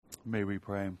May we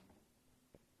pray.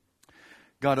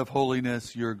 God of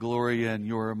holiness, your glory and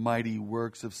your mighty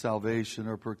works of salvation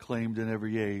are proclaimed in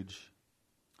every age.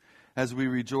 As we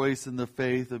rejoice in the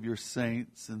faith of your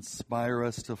saints, inspire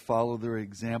us to follow their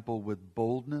example with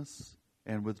boldness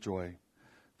and with joy.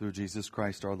 Through Jesus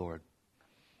Christ our Lord.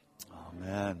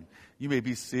 Amen. You may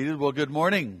be seated. Well, good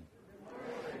morning.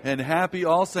 And happy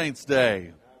All Saints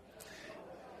Day.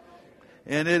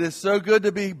 And it is so good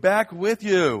to be back with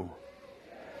you.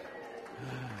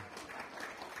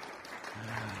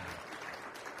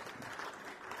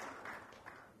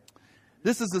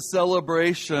 This is a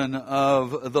celebration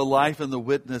of the life and the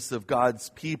witness of God's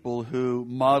people who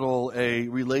model a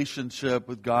relationship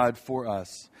with God for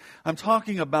us. I'm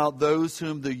talking about those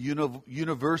whom the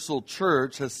universal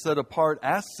church has set apart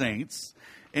as saints,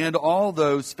 and all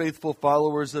those faithful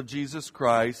followers of Jesus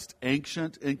Christ,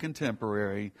 ancient and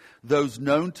contemporary, those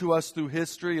known to us through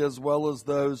history as well as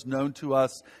those known to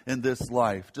us in this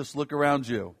life. Just look around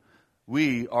you.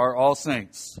 We are all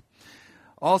saints.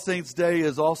 All Saints' Day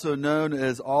is also known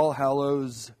as All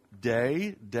Hallows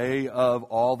Day, Day of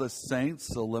All the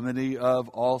Saints, Solemnity of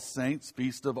All Saints,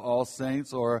 Feast of All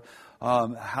Saints, or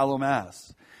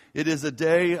Hallowmass. It is a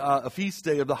day, a feast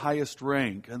day of the highest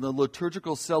rank, and the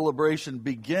liturgical celebration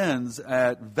begins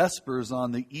at Vespers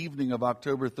on the evening of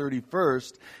October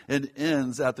 31st and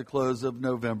ends at the close of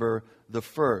November the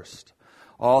 1st.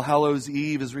 All Hallows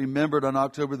Eve is remembered on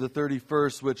October the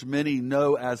 31st, which many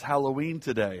know as Halloween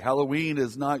today. Halloween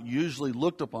is not usually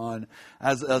looked upon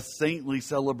as a saintly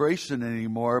celebration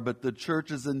anymore, but the church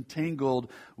is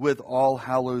entangled with All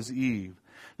Hallows Eve.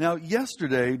 Now,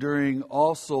 yesterday during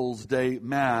All Souls Day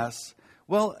Mass,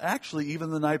 well, actually, even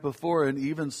the night before in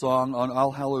Evensong on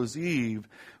All Hallows Eve,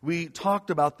 we talked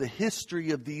about the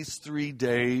history of these 3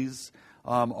 days,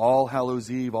 All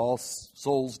Hallows Eve, All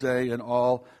Souls Day, and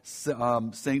All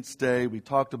Saints Day. We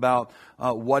talked about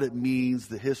what it means,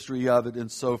 the history of it,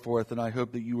 and so forth, and I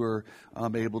hope that you were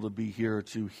able to be here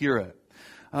to hear it.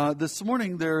 This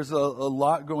morning, there's a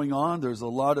lot going on. There's a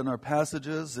lot in our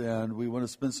passages, and we want to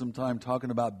spend some time talking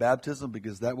about baptism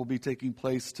because that will be taking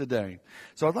place today.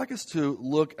 So I'd like us to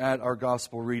look at our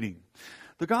gospel reading.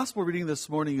 The gospel reading this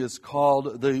morning is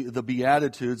called the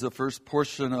Beatitudes, the first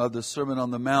portion of the Sermon on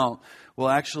the Mount. Well,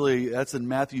 actually, that's in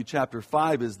Matthew chapter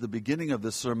 5 is the beginning of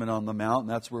the Sermon on the Mount, and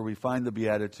that's where we find the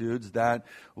Beatitudes. That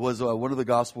was one of the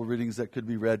gospel readings that could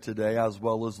be read today, as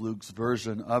well as Luke's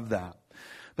version of that.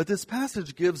 But this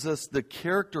passage gives us the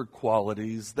character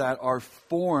qualities that are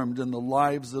formed in the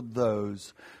lives of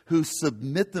those who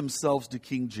submit themselves to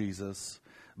King Jesus,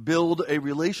 build a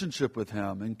relationship with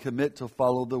Him, and commit to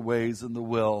follow the ways and the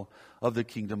will of the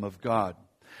kingdom of God.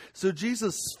 So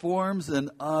Jesus forms in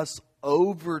us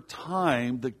over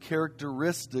time the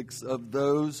characteristics of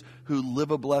those who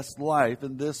live a blessed life,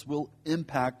 and this will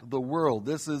impact the world.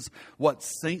 This is what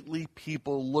saintly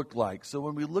people look like. So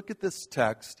when we look at this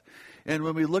text, and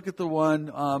when we look at the one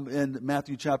in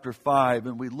Matthew chapter 5,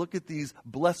 and we look at these,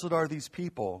 blessed are these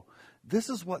people, this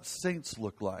is what saints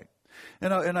look like.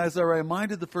 And as I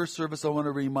reminded the first service, I want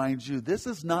to remind you, this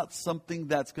is not something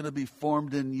that's going to be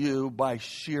formed in you by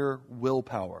sheer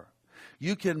willpower.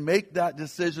 You can make that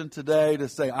decision today to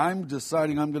say, I'm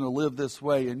deciding I'm going to live this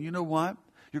way. And you know what?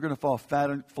 You're going to fall flat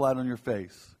on your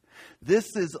face.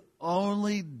 This is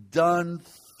only done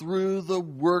through the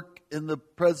work in the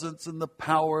presence and the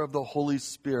power of the Holy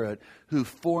Spirit, who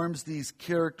forms these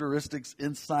characteristics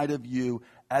inside of you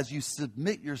as you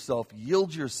submit yourself,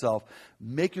 yield yourself,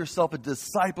 make yourself a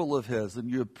disciple of His, and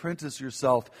you apprentice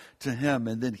yourself to Him,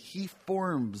 and then He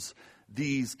forms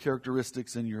these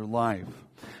characteristics in your life.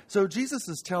 So Jesus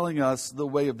is telling us the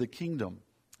way of the kingdom.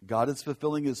 God is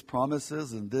fulfilling His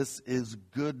promises, and this is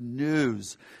good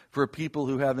news for people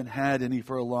who haven't had any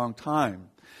for a long time.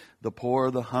 The poor,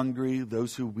 the hungry,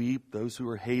 those who weep, those who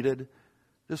are hated.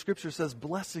 The Scripture says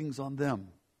blessings on them.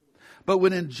 But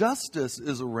when injustice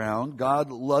is around, God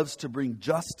loves to bring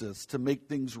justice, to make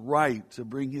things right, to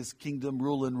bring His kingdom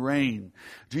rule and reign.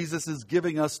 Jesus is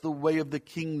giving us the way of the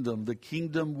kingdom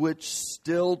which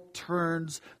still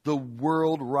turns the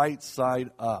world right side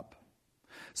up.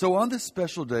 So on this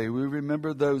special day, we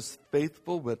remember those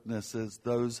faithful witnesses,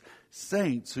 those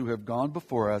saints who have gone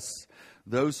before us,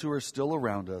 those who are still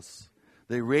around us.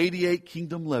 They radiate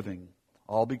kingdom living,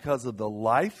 all because of the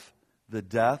life, the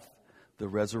death, the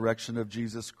resurrection of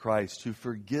Jesus Christ, who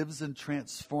forgives and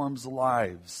transforms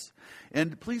lives.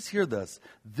 And please hear this.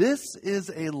 This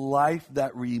is a life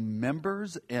that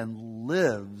remembers and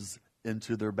lives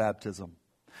into their baptism.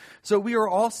 So we are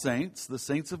all saints, the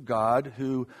saints of God,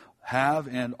 who have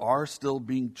and are still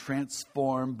being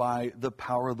transformed by the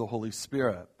power of the Holy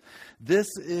Spirit. This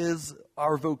is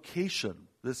our vocation.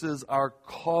 This is our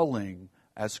calling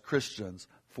as Christians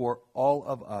for all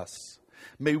of us.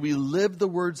 May we live the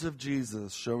words of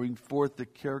Jesus, showing forth the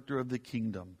character of the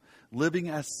kingdom, living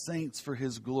as saints for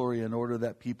his glory in order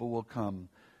that people will come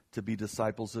to be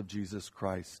disciples of Jesus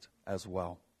Christ as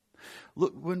well.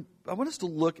 Look, I want us to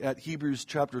look at Hebrews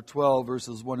chapter 12,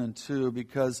 verses 1 and 2,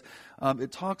 because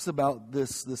it talks about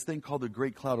this thing called the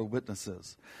great cloud of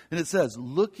witnesses. And it says,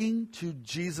 looking to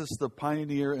Jesus, the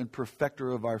pioneer and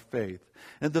perfecter of our faith,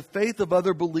 and the faith of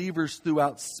other believers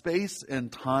throughout space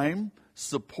and time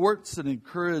supports and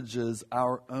encourages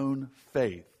our own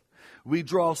faith. We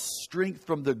draw strength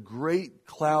from the great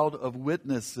cloud of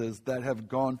witnesses that have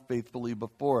gone faithfully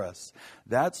before us.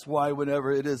 That's why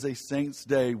whenever it is a Saints'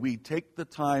 Day, we take the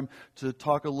time to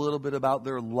talk a little bit about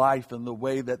their life and the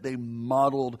way that they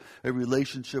modeled a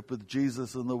relationship with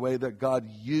Jesus and the way that God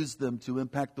used them to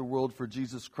impact the world for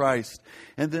Jesus Christ.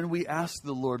 And then we ask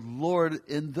the Lord, Lord,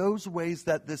 in those ways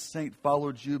that this saint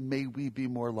followed you, may we be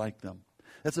more like them.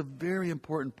 That's a very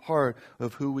important part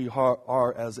of who we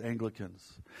are as Anglicans.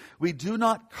 We do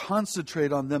not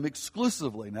concentrate on them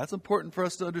exclusively. And that's important for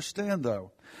us to understand,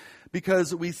 though,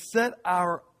 because we set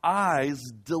our eyes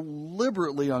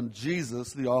deliberately on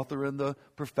Jesus, the author and the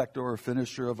perfecter or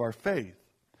finisher of our faith.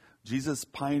 Jesus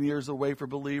pioneers a way for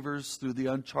believers through the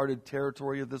uncharted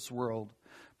territory of this world,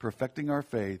 perfecting our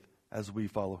faith as we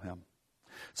follow him.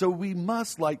 So we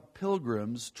must, like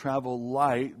pilgrims, travel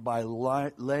light by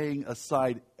laying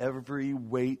aside every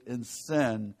weight and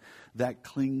sin that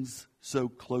clings so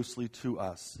closely to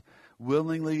us,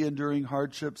 willingly enduring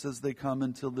hardships as they come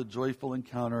until the joyful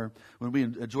encounter, when we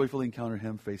joyfully encounter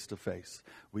him face to face.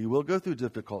 We will go through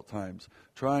difficult times,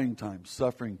 trying times,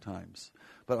 suffering times,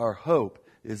 but our hope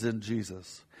is in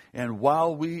Jesus. And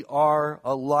while we are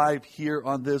alive here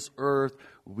on this earth,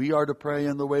 we are to pray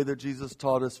in the way that Jesus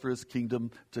taught us for his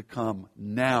kingdom to come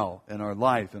now in our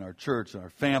life, in our church, in our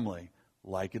family,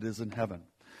 like it is in heaven.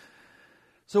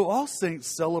 So All Saints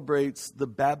celebrates the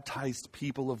baptized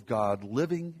people of God,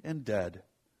 living and dead,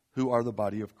 who are the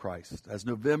body of Christ. As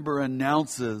November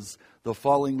announces the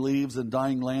falling leaves and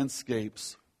dying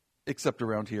landscapes, except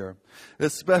around here,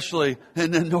 especially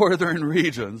in the northern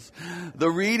regions, the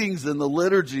readings in the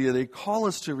liturgy, they call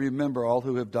us to remember all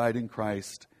who have died in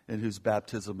Christ and whose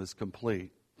baptism is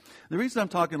complete. The reason I'm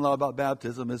talking a lot about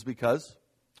baptism is because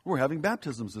we're having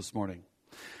baptisms this morning.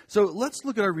 So let's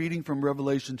look at our reading from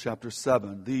Revelation chapter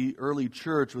 7. The early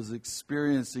church was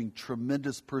experiencing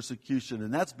tremendous persecution,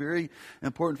 and that's very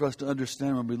important for us to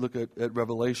understand when we look at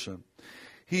Revelation.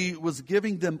 He was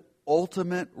giving them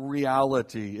ultimate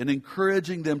reality and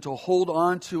encouraging them to hold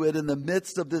on to it in the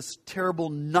midst of this terrible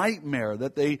nightmare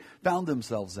that they found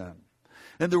themselves in.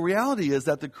 And the reality is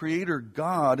that the Creator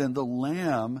God and the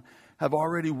Lamb have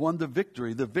already won the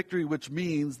victory which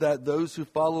means that those who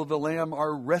follow the Lamb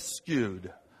are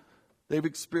rescued. They've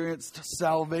experienced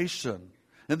salvation.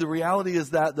 And the reality is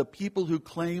that the people who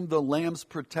claim the Lamb's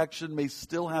protection may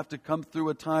still have to come through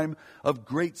a time of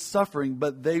great suffering,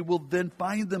 but they will then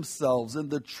find themselves in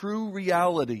the true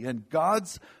reality in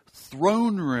God's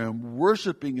throne room,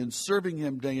 worshiping and serving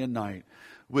him day and night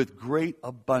with great,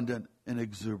 abundant, and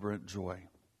exuberant joy.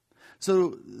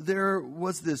 So there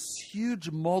was this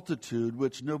huge multitude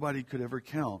which nobody could ever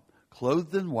count,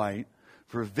 clothed in white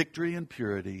for victory and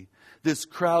purity. This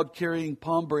crowd carrying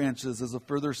palm branches as a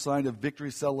further sign of victory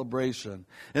celebration.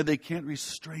 And they can't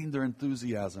restrain their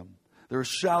enthusiasm. They're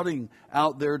shouting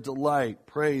out their delight,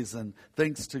 praise, and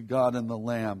thanks to God and the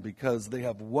Lamb because they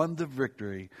have won the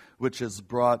victory which has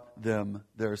brought them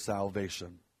their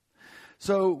salvation.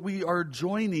 So we are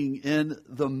joining in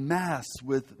the Mass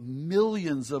with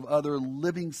millions of other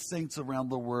living saints around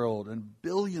the world and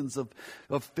billions of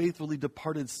faithfully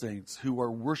departed saints who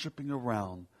are worshiping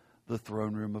around the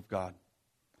throne room of God.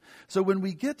 So when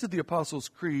we get to the Apostles'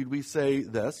 Creed, we say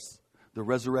this, the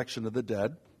resurrection of the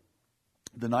dead.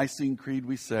 The Nicene Creed,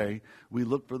 we say, we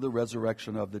look for the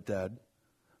resurrection of the dead.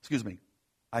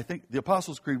 I think the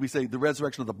Apostles' Creed, we say the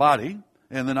resurrection of the body.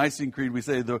 And the Nicene Creed, we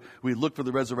say we look for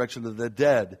the resurrection of the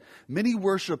dead. Many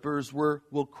worshipers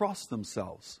will cross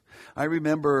themselves. I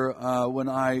remember when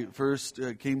I first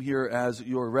came here as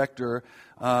your rector,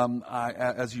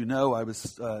 as you know, I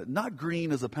was not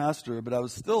green as a pastor, but I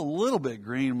was still a little bit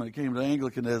green when it came to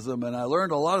Anglicanism, and I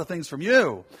learned a lot of things from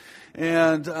you.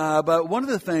 And but one of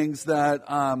the things that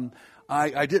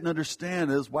I didn't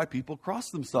understand is why people cross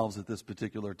themselves at this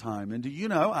particular time. And do you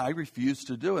know, I refused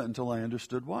to do it until I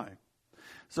understood why.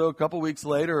 So a couple weeks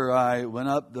later, I went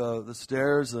up the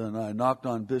stairs and I knocked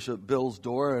on Bishop Bill's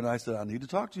door and I said, I need to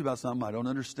talk to you about something. I don't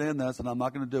understand this and I'm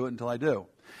not going to do it until I do.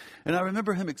 And I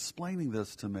remember him explaining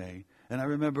this to me and I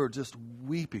remember just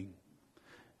weeping.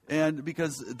 And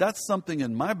because that's something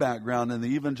in my background in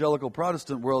the evangelical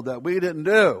Protestant world that we didn't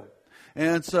do.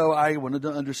 And so I wanted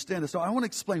to understand it. So I want to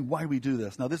explain why we do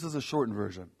this. Now, this is a shortened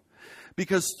version.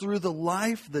 Because through the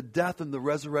life, the death, and the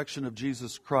resurrection of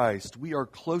Jesus Christ, we are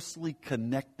closely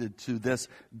connected to this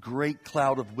great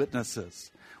cloud of witnesses.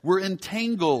 We're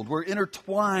entangled, we're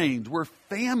intertwined, we're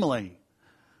family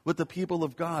with the people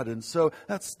of God. And so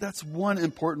that's one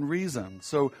important reason.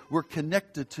 So we're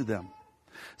connected to them.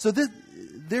 So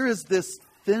there is this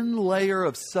thin layer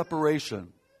of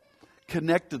separation,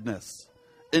 connectedness,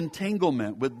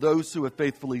 entanglement with those who have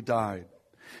faithfully died.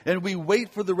 And we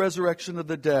wait for the resurrection of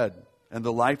the dead and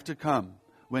the life to come,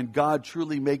 when God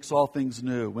truly makes all things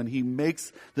new, when He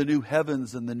makes the new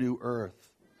heavens and the new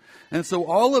earth. And so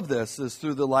all of this is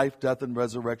through the life, death, and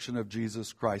resurrection of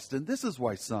Jesus Christ. And this is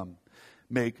why some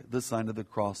make the sign of the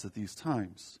cross at these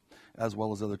times, as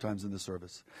well as other times in the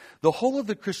service. The whole of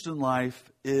the Christian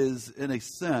life is, in a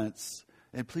sense,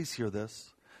 and please hear this,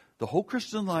 the whole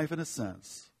Christian life, in a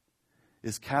sense,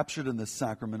 is captured in the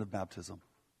sacrament of baptism.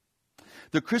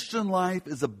 The Christian life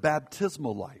is a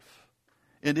baptismal life,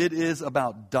 and it is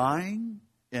about dying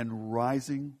and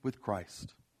rising with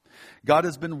Christ. God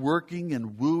has been working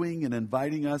and wooing and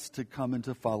inviting us to come and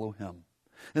to follow Him.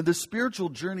 And the spiritual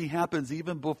journey happens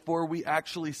even before we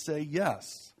actually say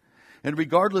yes. And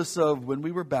regardless of when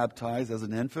we were baptized as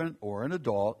an infant or an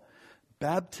adult,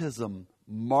 baptism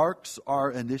marks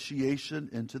our initiation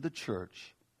into the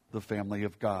church, the family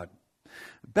of God.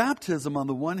 Baptism, on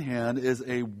the one hand, is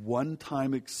a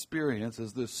one-time experience,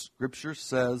 as the Scripture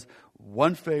says,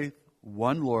 one faith,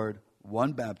 one Lord,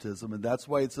 one baptism. And that's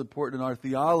why it's important in our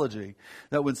theology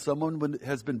that when someone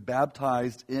has been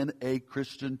baptized in a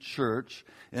Christian church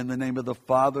in the name of the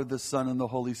Father, the Son, and the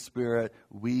Holy Spirit,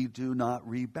 we do not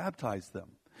re-baptize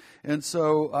them. And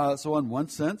so in one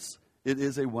sense, it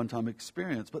is a one-time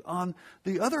experience. But on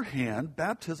the other hand,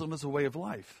 baptism is a way of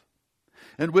life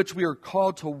in which we are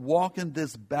called to walk in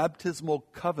this baptismal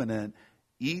covenant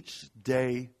each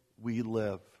day we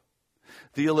live.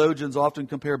 Theologians often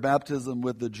compare baptism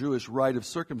with the Jewish rite of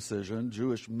circumcision.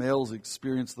 Jewish males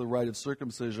experience the rite of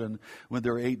circumcision when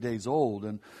they're 8 days old.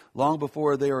 And long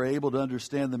before they are able to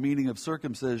understand the meaning of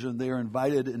circumcision, they are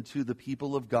invited into the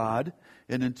people of God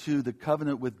and into the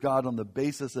covenant with God on the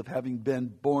basis of having been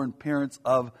born parents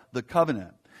of the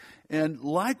covenant. And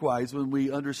likewise, when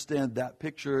we understand that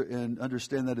picture and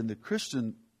understand that in the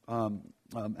Christian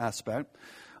aspect,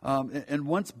 and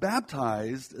once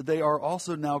baptized, they are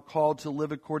also now called to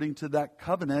live according to that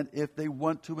covenant if they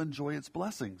want to enjoy its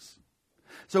blessings.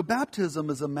 So baptism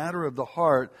is a matter of the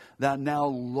heart that now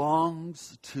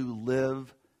longs to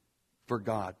live for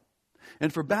God.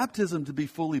 And for baptism to be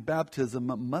fully baptism,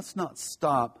 it must not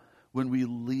stop when we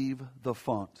leave the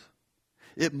font.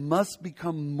 It must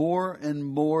become more and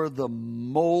more the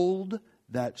mold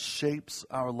that shapes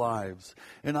our lives.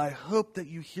 And I hope that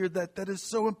you hear that. That is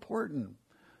so important.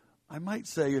 I might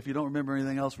say, if you don't remember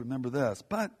anything else, remember this.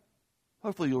 But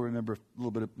hopefully you'll remember a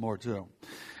little bit more too.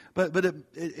 But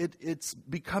it's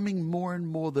becoming more and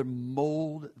more the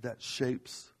mold that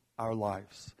shapes our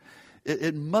lives.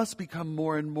 It must become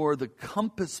more and more the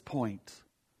compass point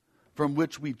from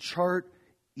which we chart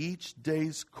each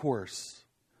day's course,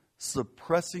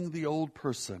 suppressing the old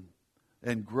person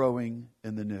and growing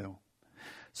in the new.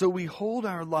 So we hold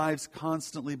our lives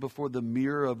constantly before the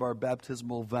mirror of our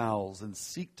baptismal vows and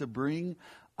seek to bring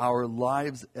our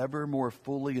lives ever more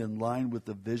fully in line with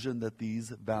the vision that these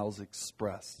vows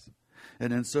express.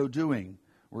 And in so doing,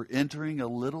 we're entering a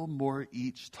little more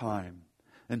each time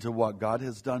into what God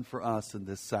has done for us in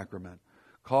this sacrament,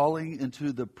 calling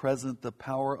into the present the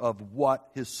power of what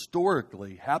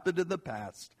historically happened in the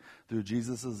past through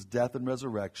Jesus' death and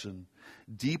resurrection,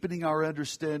 deepening our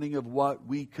understanding of what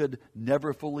we could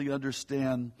never fully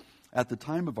understand at the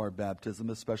time of our baptism,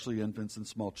 especially infants and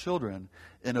small children,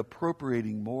 and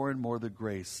appropriating more and more the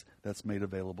grace that's made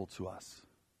available to us.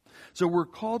 So we're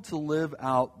called to live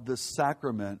out the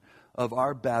sacrament of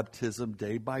our baptism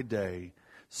day by day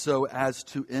so as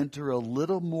to enter a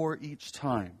little more each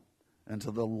time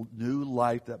into the new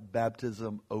life that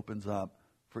baptism opens up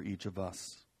for each of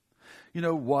us. You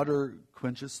know, water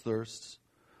quenches thirsts.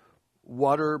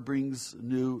 Water brings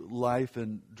new life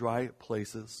in dry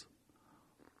places.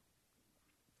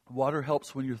 Water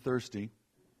helps when you're thirsty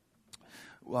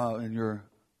and your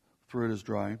throat is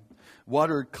dry.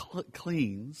 Water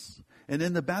cleans, And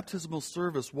in the baptismal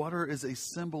service, water is a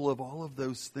symbol of all of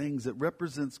those things. It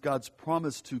represents God's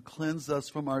promise to cleanse us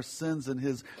from our sins and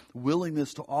His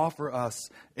willingness to offer us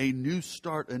a new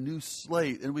start, a new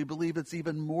slate. And we believe it's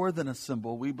even more than a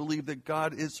symbol. We believe that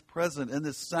God is present in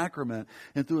this sacrament.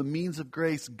 And through a means of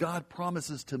grace, God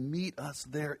promises to meet us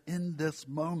there in this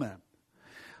moment.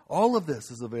 All of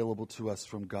this is available to us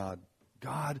from God.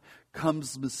 God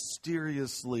comes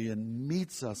mysteriously and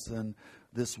meets us in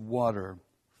this water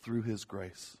through His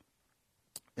grace.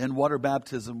 In water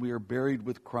baptism, we are buried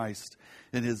with Christ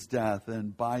in His death,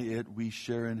 and by it we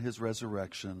share in His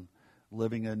resurrection,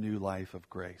 living a new life of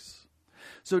grace.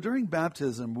 So during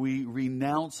baptism, we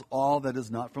renounce all that is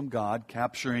not from God,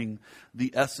 capturing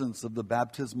the essence of the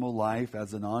baptismal life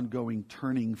as an ongoing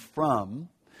turning from.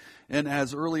 And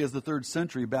as early as the 3rd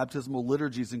century, baptismal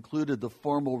liturgies included the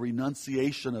formal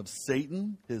renunciation of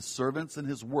Satan, his servants, and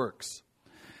his works.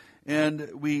 And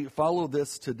we follow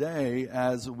this today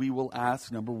as we will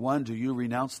ask, number one, do you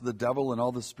renounce the devil and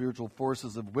all the spiritual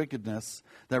forces of wickedness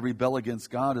that rebel against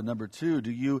God? And number two,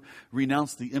 do you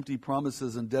renounce the empty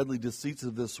promises and deadly deceits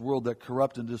of this world that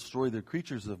corrupt and destroy the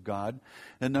creatures of God?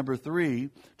 And number three,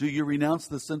 do you renounce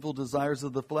the sinful desires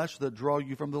of the flesh that draw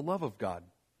you from the love of God?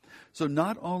 So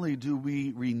not only do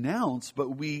we renounce,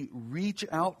 but we reach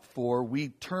out for, we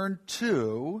turn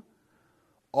to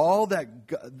all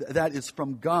that is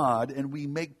from God, and we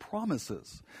make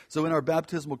promises. So in our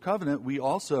baptismal covenant, we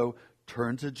also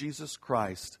turn to Jesus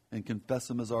Christ and confess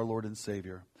Him as our Lord and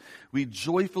Savior. We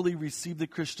joyfully receive the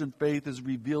Christian faith as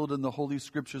revealed in the Holy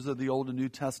Scriptures of the Old and New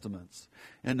Testaments.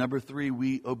 And number three,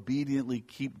 we obediently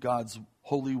keep God's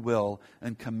holy will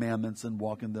and commandments and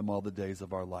walk in them all the days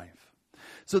of our life.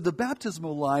 So the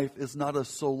baptismal life is not a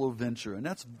solo venture, and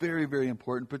that's very, very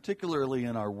important, particularly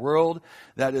in our world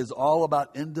that is all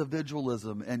about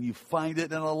individualism, and you find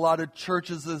it in a lot of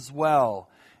churches as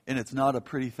well, and it's not a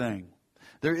pretty thing.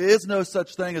 There is no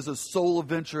such thing as a solo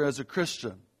venture as a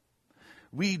Christian.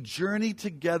 We journey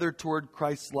together toward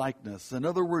Christ's likeness. In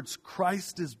other words,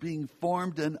 Christ is being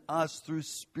formed in us through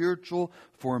spiritual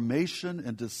formation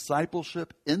and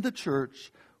discipleship in the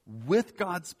church with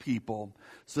God's people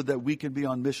so that we can be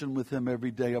on mission with Him every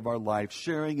day of our life,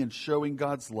 sharing and showing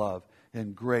God's love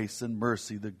and grace and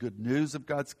mercy, the good news of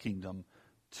God's kingdom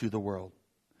to the world.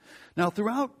 Now,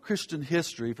 throughout Christian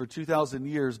history, for 2,000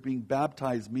 years, being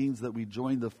baptized means that we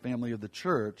join the family of the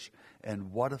church,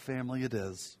 and what a family it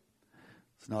is.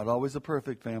 It's not always a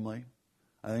perfect family.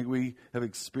 I think we have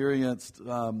experienced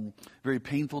very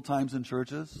painful times in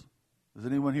churches. Is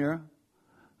anyone here?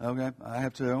 Okay, I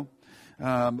have too.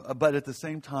 But at the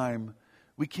same time,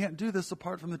 we can't do this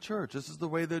apart from the church. This is the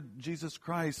way that Jesus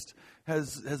Christ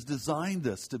has designed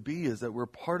this to be, is that we're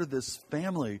part of this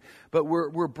family. But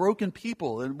we're broken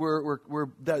people, and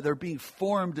they're being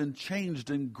formed and changed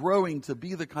and growing to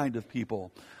be the kind of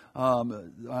people.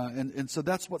 And so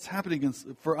that's what's happening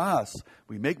for us.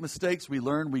 We make mistakes, we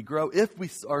learn, we grow. If we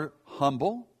are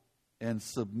humble and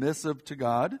submissive to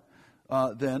God,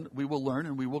 then we will learn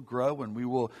and we will grow and we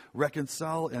will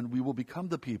reconcile and we will become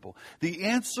the people. The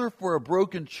answer for a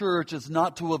broken church is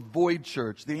not to avoid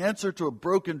church. The answer to a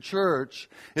broken church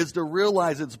is to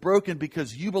realize it's broken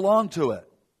because you belong to it.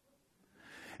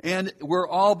 And we're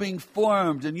all being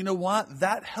formed. And you know what?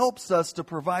 That helps us to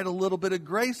provide a little bit of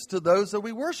grace to those that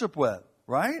we worship with,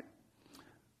 right?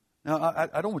 Now,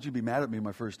 I don't want you to be mad at me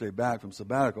my first day back from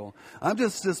sabbatical. I'm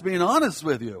just being honest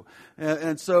with you.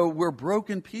 And so we're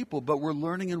broken people, but we're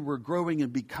learning and we're growing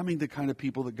and becoming the kind of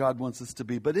people that God wants us to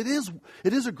be. But it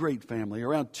is a great family.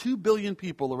 Around 2 billion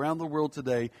people around the world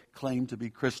today claim to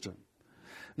be Christian.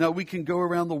 Now, we can go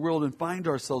around the world and find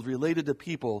ourselves related to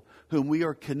people whom we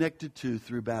are connected to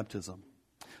through baptism.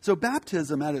 So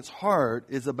baptism at its heart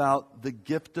is about the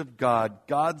gift of God,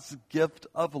 God's gift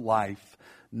of life.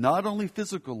 Not only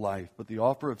physical life, but the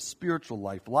offer of spiritual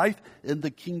life. Life in the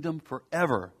kingdom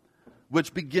forever,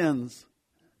 which begins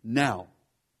now.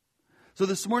 So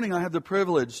this morning I have the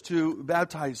privilege to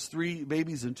baptize 3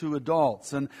 babies and 2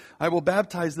 adults. And I will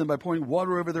baptize them by pouring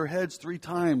water over their heads 3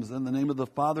 times in the name of the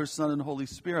Father, Son, and Holy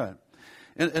Spirit.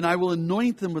 And I will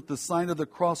anoint them with the sign of the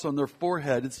cross on their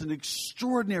forehead. It's an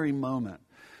extraordinary moment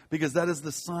because that is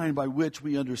the sign by which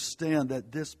we understand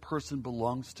that this person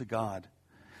belongs to God.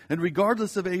 And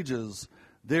regardless of ages,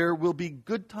 there will be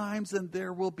good times and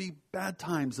there will be bad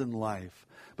times in life.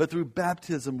 But through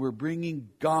baptism, we're bringing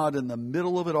God in the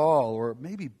middle of it all. Or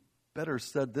maybe better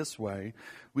said this way,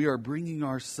 we are bringing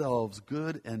ourselves,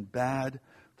 good and bad,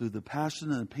 through the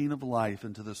passion and pain of life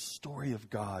into the story of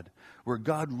God, where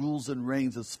God rules and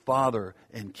reigns as Father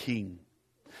and King.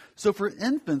 So for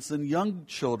infants and young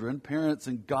children, parents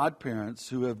and godparents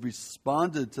who have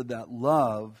responded to that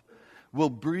love,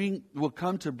 will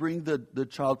come to bring the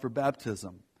child for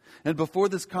baptism. And before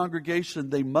this congregation,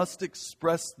 they must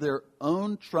express their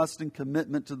own trust and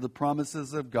commitment to the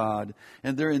promises of God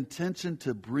and their intention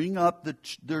to bring up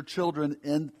their children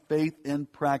in faith and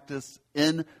practice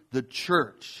in the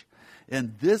church.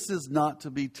 And this is not to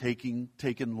be taken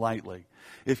lightly.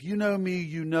 If you know me,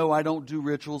 you know I don't do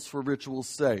rituals for ritual's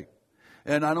sake.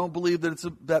 And I don't believe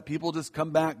that people just come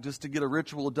back just to get a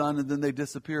ritual done and then they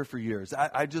disappear for years.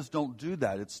 I just don't do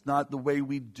that. It's not the way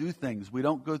we do things. We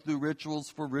don't go through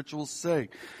rituals for ritual's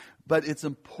sake. But it's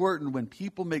important when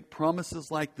people make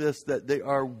promises like this that they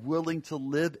are willing to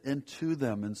live into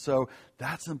them. And so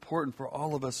that's important for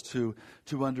all of us to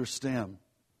understand.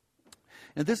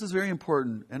 And this is very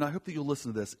important, and I hope that you'll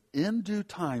listen to this. In due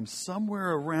time,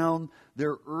 somewhere around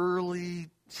their early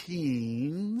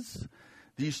teens,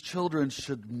 these children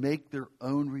should make their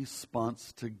own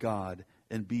response to God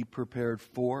and be prepared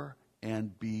for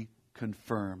and be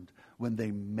confirmed when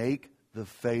they make the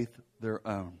faith their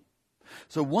own.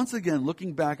 So once again,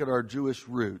 looking back at our Jewish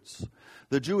roots,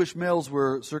 the Jewish males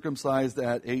were circumcised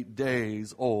at 8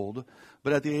 days old,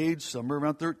 but at the age somewhere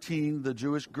around 13, the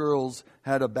Jewish girls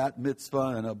had a bat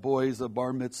mitzvah and a boys a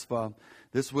bar mitzvah.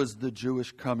 This was the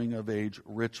Jewish coming of age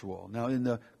ritual. Now in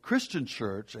the Christian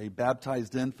church, a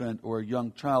baptized infant or a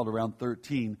young child around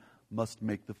 13 must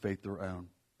make the faith their own.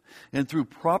 And through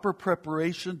proper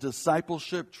preparation,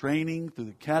 discipleship, training, through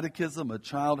the catechism, a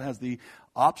child has the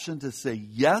option to say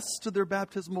yes to their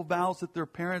baptismal vows that their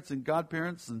parents and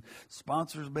godparents and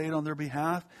sponsors made on their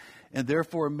behalf, and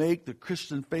therefore make the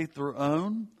Christian faith their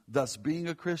own, thus being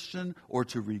a Christian, or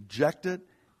to reject it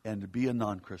and to be a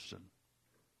non-Christian.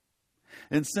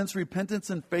 And since repentance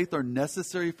and faith are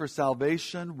necessary for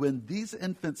salvation, when these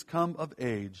infants come of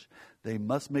age, they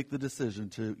must make the decision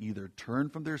to either turn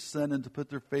from their sin and to put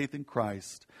their faith in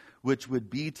Christ, which would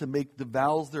be to make the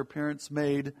vows their parents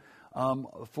made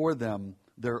for them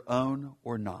their own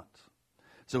or not.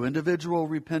 So individual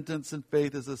repentance and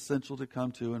faith is essential to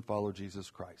come to and follow Jesus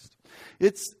Christ.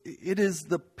 It is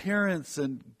the parents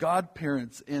and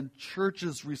godparents and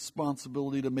church's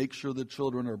responsibility to make sure the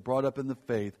children are brought up in the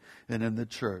faith and in the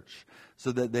church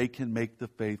so that they can make the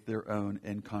faith their own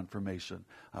in confirmation.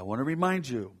 I want to remind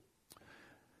you,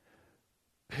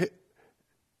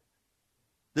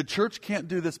 the church can't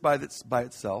do this by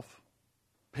itself.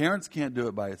 Parents can't do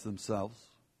it by themselves.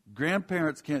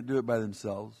 Grandparents can't do it by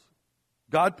themselves.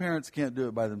 Godparents can't do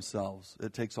it by themselves.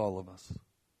 It takes all of us.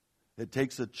 It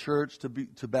takes a church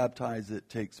to baptize. It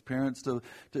takes parents to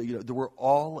we're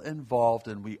all involved,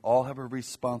 and we all have a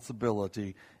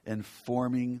responsibility in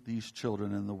forming these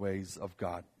children in the ways of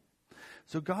God.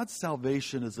 So God's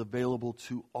salvation is available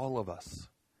to all of us.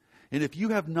 And if you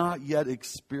have not yet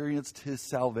experienced His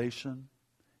salvation,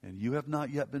 and you have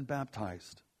not yet been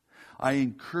baptized, I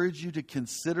encourage you to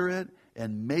consider it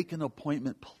and make an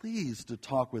appointment, please, to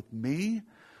talk with me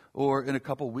or in a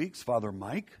couple weeks, Father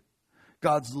Mike.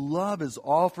 God's love is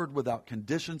offered without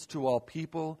conditions to all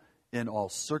people in all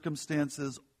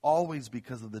circumstances, always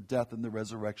because of the death and the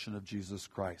resurrection of Jesus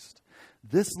Christ.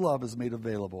 This love is made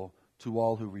available to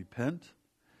all who repent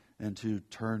and to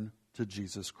turn to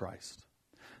Jesus Christ.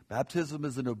 Baptism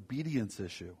is an obedience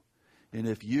issue. And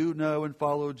if you know and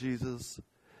follow Jesus,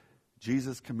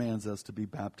 Jesus commands us to be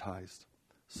baptized.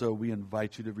 So we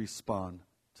invite you to respond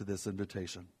to this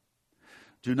invitation.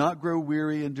 Do not grow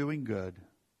weary in doing good.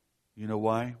 You know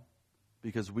why?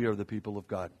 Because we are the people of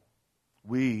God.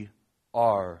 We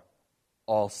are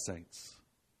all saints.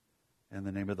 In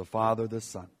the name of the Father, the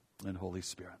Son, and Holy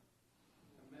Spirit.